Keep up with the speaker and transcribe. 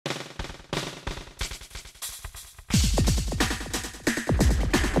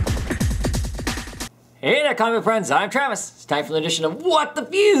Hey there, comic friends, I'm Travis. It's time for the edition of What the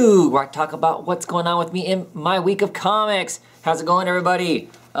Fugue, where I talk about what's going on with me in my week of comics. How's it going, everybody?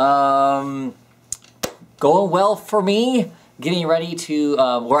 Going well for me. Getting ready to,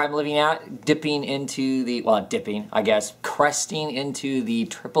 where I'm living at, dipping into the, well, dipping, I guess, cresting into the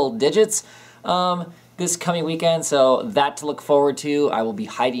triple digits this coming weekend. So that to look forward to. I will be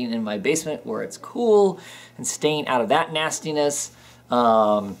hiding in my basement where it's cool and staying out of that nastiness.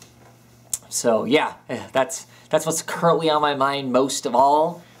 So yeah, that's what's currently on my mind most of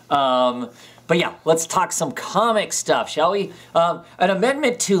all. But yeah, let's talk some comic stuff, shall we? An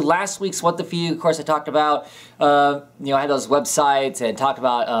amendment to last week's What the Fugue. Of course, I talked about, I had those websites and talked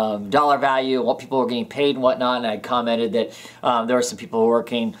about dollar value, what people were getting paid and whatnot. And I commented that there were some people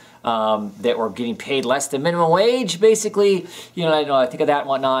working that were getting paid less than minimum wage, basically. I think of that and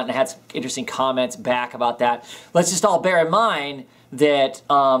whatnot, and I had some interesting comments back about that. Let's just all bear in mind that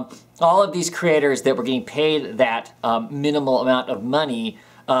all of these creators that were getting paid that minimal amount of money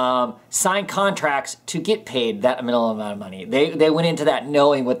signed contracts to get paid that minimal amount of money. They went into that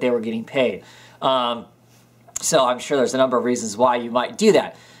knowing what they were getting paid. So I'm sure there's a number of reasons why you might do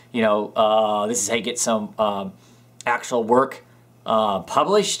that. This is how you get some actual work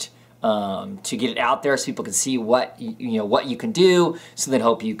published, to get it out there so people can see what what you can do, so then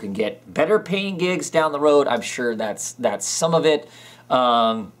hope you can get better paying gigs down the road. I'm sure that's some of it,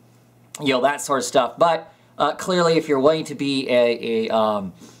 that sort of stuff. But clearly, if you're willing to be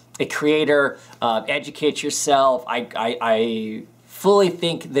a creator, educate yourself, I fully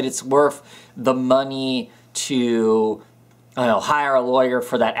think that it's worth the money to hire a lawyer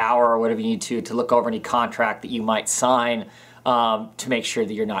for that hour or whatever you need to look over any contract that you might sign, to make sure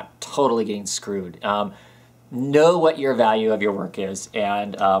that you're not totally getting screwed. Know what your value of your work is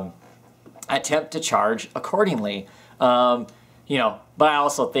and attempt to charge accordingly. But I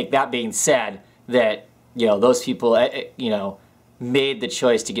also think, that being said, that those people made the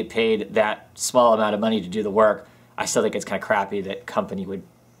choice to get paid that small amount of money to do the work. I still think it's kind of crappy that company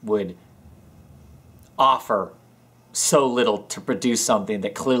would offer so little to produce something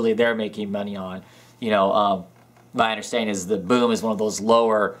that clearly they're making money on. My understanding is that Boom is one of those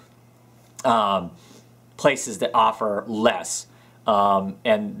lower places that offer less,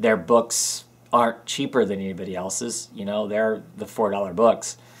 and their books aren't cheaper than anybody else's. They're the $4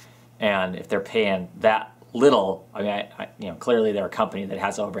 books, and if they're paying that little, I mean, clearly they're a company that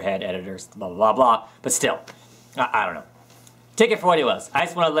has overhead, editors, blah blah blah blah. But still, I don't know. Take it for what it was. I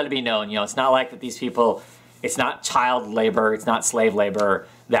just want to let it be known. It's not like that these people. It's not child labor. It's not slave labor.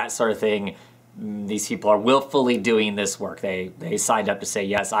 That sort of thing. These people are willfully doing this work. They signed up to say,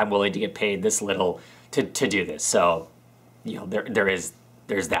 yes, I'm willing to get paid this little to do this. So, there's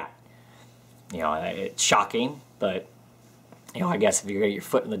that. It's shocking, but I guess if you're gonna get your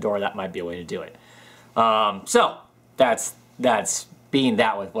foot in the door, that might be a way to do it. So that's being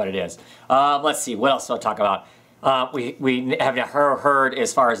that with what it is. Let's see, what else do I talk about? We have heard,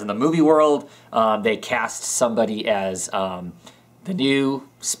 as far as in the movie world, they cast somebody as the new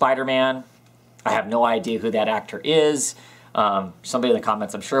Spider-Man. I have no idea who that actor is. Somebody in the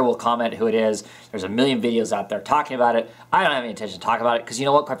comments, I'm sure, will comment who it is. There's a million videos out there talking about it. I don't have any intention to talk about it because, you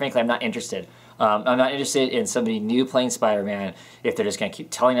know what, quite frankly, I'm not interested. I'm not interested in somebody new playing Spider-Man if they're just going to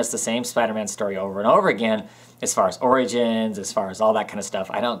keep telling us the same Spider-Man story over and over again, as far as origins, as far as all that kind of stuff.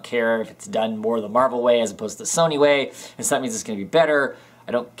 I don't care if it's done more the Marvel way as opposed to the Sony way, and so that means it's going to be better.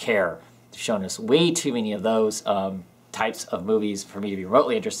 I don't care. They've shown us way too many of those types of movies for me to be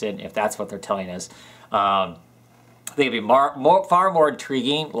remotely interested in, if that's what they're telling us. I think it'd be far more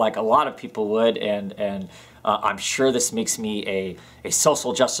intriguing, like a lot of people would, and I'm sure this makes me a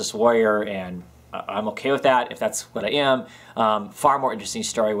social justice warrior, and I'm okay with that if that's what I am. Far more interesting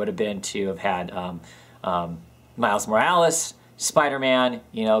story would have been to have had Miles Morales, Spider-Man.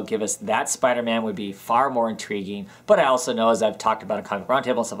 Give us that Spider-Man would be far more intriguing. But I also know, as I've talked about in Comic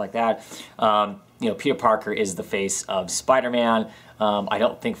Roundtable and stuff like that, Peter Parker is the face of Spider-Man. I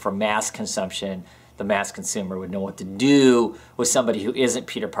don't think for mass consumption, the mass consumer would know what to do with somebody who isn't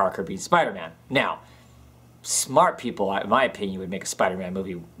Peter Parker being Spider-Man. Now, smart people, in my opinion, would make a Spider-Man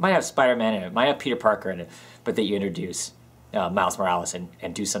movie. Might have Spider-Man in it, might have Peter Parker in it, but that you introduce Miles Morales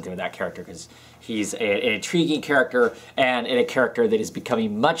and do something with that character, because he's an intriguing character and a character that is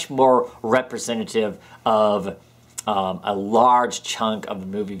becoming much more representative of a large chunk of the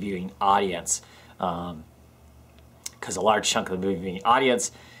movie viewing audience. Because a large chunk of the movie viewing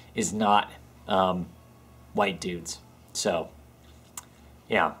audience is not white dudes. So,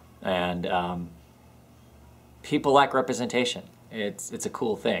 yeah, and people like representation. It's a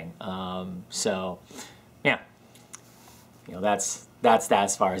cool thing. So, yeah, that's that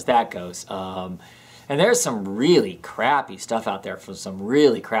as far as that goes. And And there's some really crappy stuff out there from some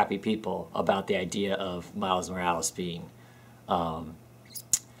really crappy people about the idea of Miles Morales being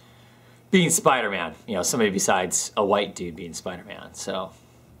Spider-Man. You know, somebody besides a white dude being Spider-Man. So,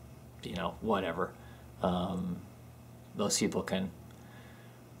 you know, whatever. Those people can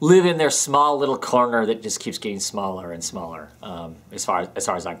live in their small little corner that just keeps getting smaller and smaller, as far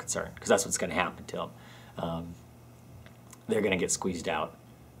as I'm concerned, because that's what's going to happen to them. They're going to get squeezed out.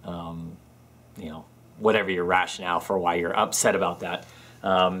 You know, whatever your rationale for why you're upset about that.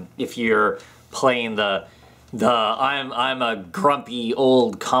 If you're playing I'm a grumpy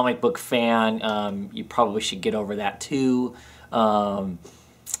old comic book fan, you probably should get over that too. There's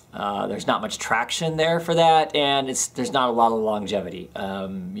not much traction there for that, and there's not a lot of longevity.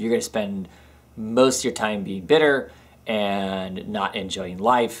 You're going to spend most of your time being bitter and not enjoying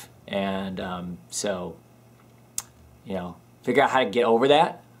life, and so, you know, figure out how to get over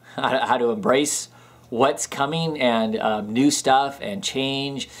that, how to embrace what's coming, and new stuff and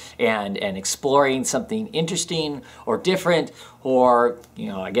change, and exploring something interesting or different, or, you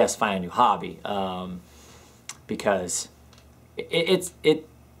know, I guess find a new hobby, because it's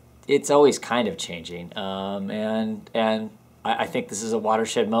always kind of changing, and I think this is a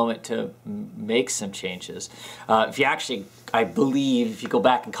watershed moment to make some changes. If you actually, I believe, if you go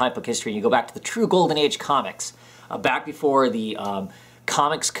back in comic book history, you go back to the true golden age comics, back before the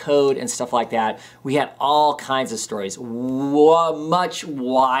comics code and stuff like that, we had all kinds of stories, much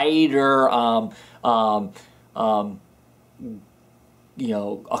wider, you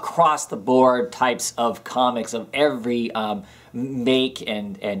know, across the board types of comics of every make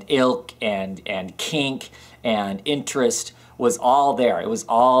and ilk and kink and interest was all there. It was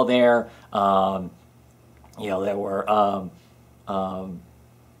all there. You know, there were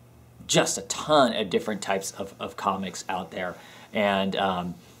just a ton of different types of comics out there. And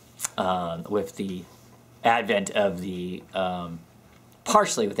with the advent of the,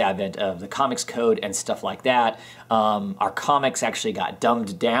 partially with the advent of the comics code and stuff like that, our comics actually got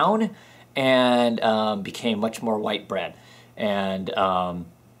dumbed down and became much more white bread. And,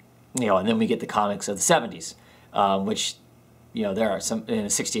 you know, and then we get the comics of the 70s, which, you know, there are some in the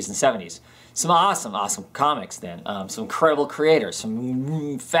 60s and 70s. Some awesome comics then. Some incredible creators,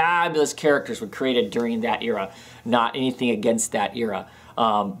 some fabulous characters were created during that era. Not anything against that era,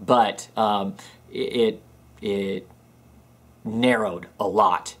 but it narrowed a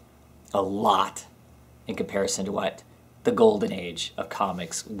lot in comparison to what the golden age of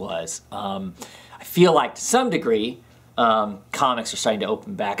comics was. I feel like to some degree, comics are starting to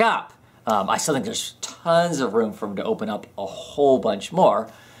open back up. I still think there's tons of room for them to open up a whole bunch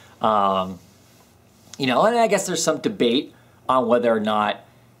more. You know, and I guess there's some debate on whether or not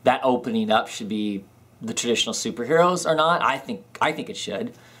that opening up should be the traditional superheroes or not. I think it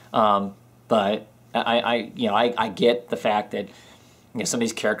should, but I get the fact that, you know, some of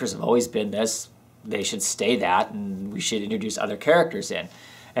these characters have always been this. They should stay that, and we should introduce other characters in,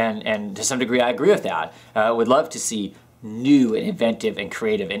 and to some degree I agree with that. I would love to see new and inventive and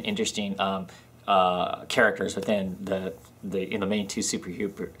creative and interesting characters within the main two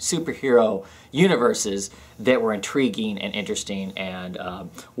superhero universes that were intriguing and interesting and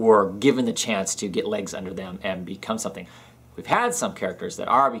were given the chance to get legs under them and become something. We've had some characters that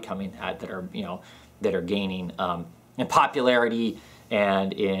are becoming that are, you know, that are gaining in popularity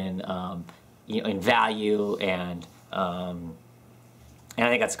and in you know, in value, and I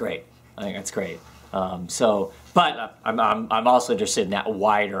think that's great. I think that's great. So, but I'm also interested in that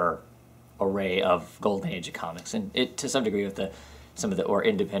wider array of golden age of comics, and it to some degree with some of the or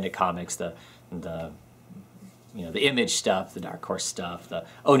independent comics, the you know, the Image stuff, the Dark Horse stuff, the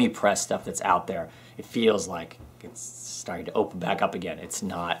Oni Press stuff that's out there. It feels like it's starting to open back up again. It's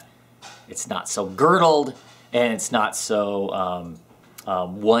not so girdled, and it's not so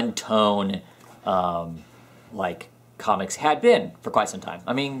one tone like comics had been for quite some time.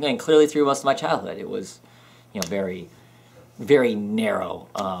 I mean, and clearly through most of my childhood, it was, you know, very, very narrow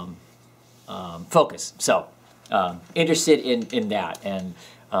focus. So interested in that, and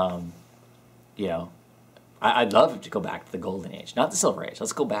you know, I'd love to go back to the golden age, not the silver age.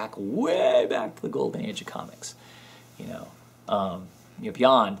 Let's go back, way back to the golden age of comics. You know,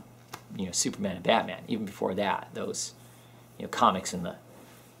 beyond, you know, Superman and Batman. Even before that, those, you know, comics in the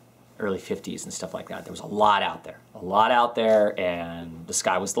early 50s and stuff like that. There was a lot out there, and the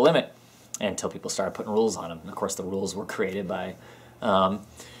sky was the limit until people started putting rules on them. And of course, the rules were created by a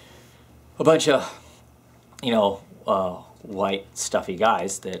bunch of, you know, white stuffy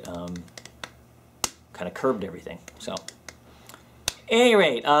guys that kind of curbed everything. So, at any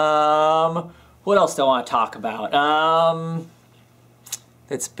rate, what else do I want to talk about?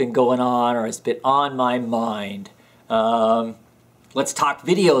 that's been going on or has been on my mind. Let's talk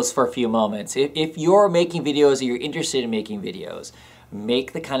videos for a few moments. If you're making videos or you're interested in making videos,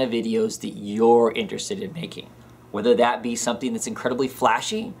 make the kind of videos that you're interested in making. Whether that be something that's incredibly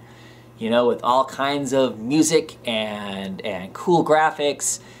flashy, you know, with all kinds of music and cool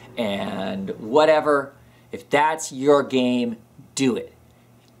graphics and whatever. If that's your game, do it.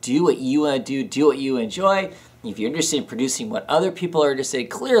 Do what you want to do what you enjoy. If you're interested in producing what other people are interested in,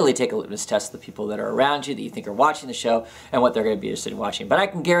 clearly take a litmus test of the people that are around you that you think are watching the show and what they're going to be interested in watching. But I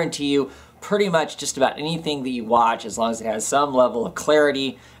can guarantee you pretty much just about anything that you watch, as long as it has some level of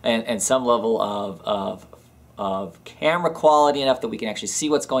clarity and some level of camera quality enough that we can actually see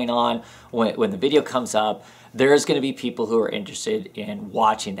what's going on when the video comes up, there's going to be people who are interested in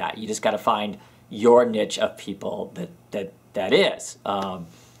watching that. You just got to find your niche of people that is.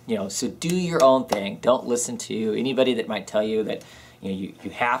 You know, so do your own thing. Don't listen to anybody that might tell you that, you know,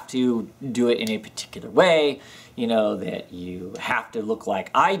 you have to do it in a particular way, you know, that you have to look like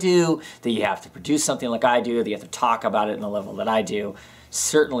I do, that you have to produce something like I do, that you have to talk about it in the level that I do.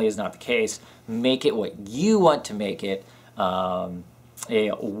 Certainly is not the case. Make it what you want to make it,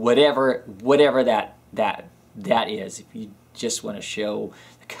 whatever that is. If you just want to show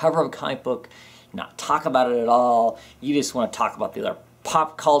the cover of a comic book, not talk about it at all, you just want to talk about the other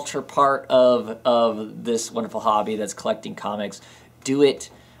pop culture part of this wonderful hobby that's collecting comics, do it.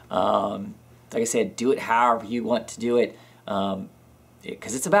 Like I said, do it however you want to do it,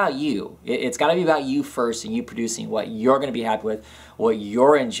 because it's about you. It's got to be about you first, and you producing what you're going to be happy with, what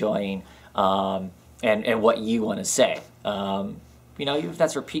you're enjoying, and what you want to say. You know, even if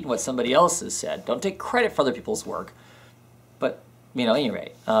that's repeating what somebody else has said, don't take credit for other people's work. But, you know, at any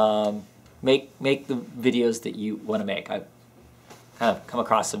rate, make the videos that you want to make. I've kind of come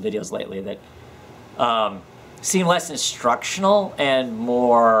across some videos lately that seem less instructional and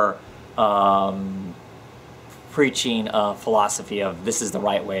more preaching a philosophy of this is the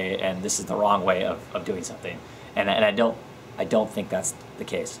right way and this is the wrong way of doing something. And I don't think that's the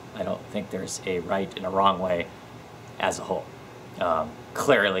case. I don't think there's a right and a wrong way as a whole.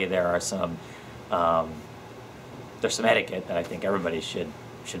 Clearly there are some there's some etiquette that I think everybody should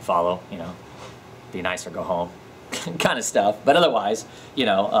follow, you know, be nice or go home kind of stuff, but otherwise, you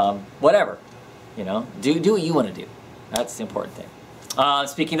know, whatever, you know, do what you want to do. That's the important thing.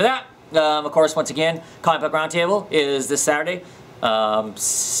 Speaking of that, of course, once again, Comic Book Roundtable is this Saturday,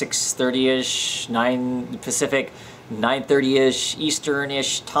 6:30ish, 9 Pacific, 9:30ish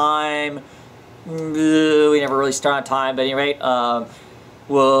Eastern-ish time. We never really start on time, but at any rate,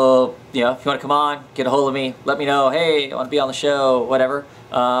 we'll, you know, if you want to come on, get a hold of me, let me know, hey, I want to be on the show, whatever.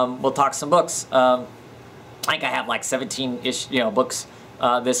 We'll talk some books. I think I have like 17-ish, you know, books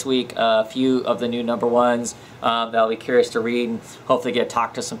this week. A few of the new #1s that I'll be curious to read and hopefully get to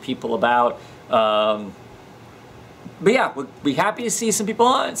talk to some people about. But yeah, we'll be happy to see some people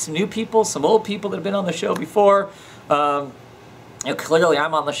on, some new people, some old people that have been on the show before. You know, clearly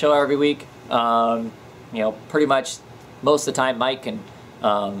I'm on the show every week. You know, pretty much most of the time Mike and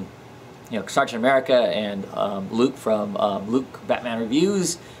you know, Sergeant America and Luke from Luke Batman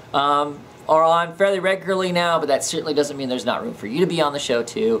Reviews are on fairly regularly now, but that certainly doesn't mean there's not room for you to be on the show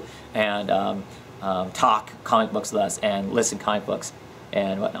too and talk comic books with us and listen comic books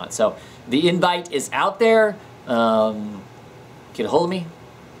and whatnot. So the invite is out there. Get a hold of me.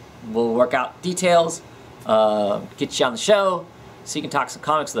 We'll work out details, get you on the show so you can talk some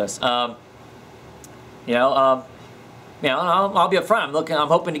comics with us. You know, I'll be upfront. I'm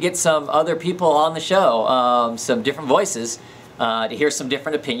hoping to get some other people on the show, some different voices, to hear some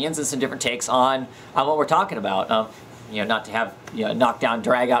different opinions and some different takes on what we're talking about. You know, not to have, you know, knock down,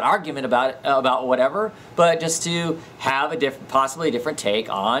 drag out argument about whatever, but just to have a possibly a different take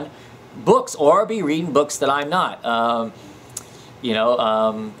on books, or be reading books that I'm not. You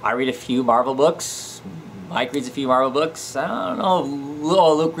know, I read a few Marvel books. Mike reads a few Marvel books. I don't know.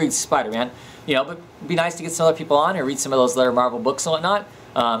 Luke reads Spider-Man. You know, but it'd be nice to get some other people on and read some of those other Marvel books and whatnot.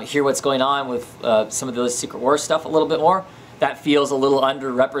 Hear what's going on with some of the Secret Wars stuff a little bit more. That feels a little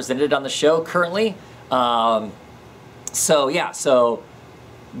underrepresented on the show currently. So yeah, so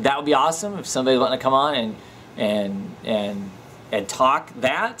that would be awesome if somebody wanted to come on and talk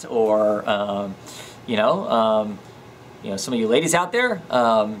that, or you know, some of you ladies out there.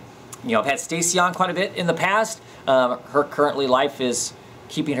 You know, I've had Stacy on quite a bit in the past. Her currently life is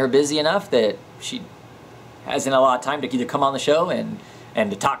keeping her busy enough that she hasn't a lot of time to either come on the show and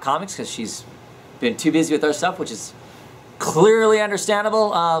to talk comics, because she's been too busy with her stuff, which is clearly understandable.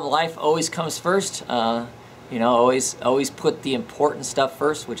 Life always comes first. You know, always put the important stuff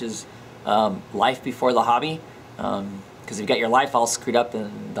first, which is life before the hobby. Because if you got your life all screwed up,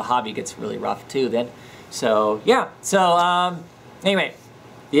 then the hobby gets really rough too then. So yeah, so anyway,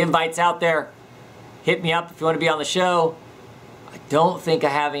 the invite's out there. Hit me up if you want to be on the show. I don't think I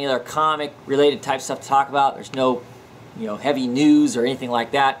have any other comic related type stuff to talk about. There's no, heavy news or anything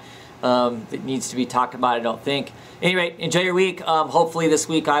like that that needs to be talked about, I don't think. Anyway, enjoy your week. Hopefully this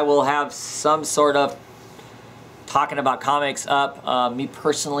week I will have some sort of talking about comics up. Me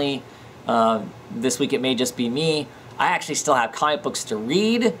personally, this week it may just be me. I actually still have comic books to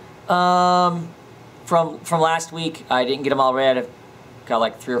read from last week. I didn't get them all read. I've got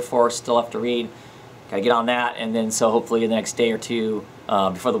like 3 or 4 still left to read. Gotta get on that, and then so hopefully the next day or two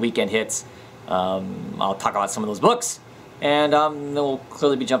before the weekend hits, I'll talk about some of those books, and then we'll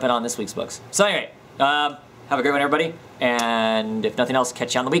clearly be jumping on this week's books. So anyway, have a great one, everybody, and if nothing else,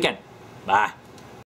 catch you on the weekend. Bye.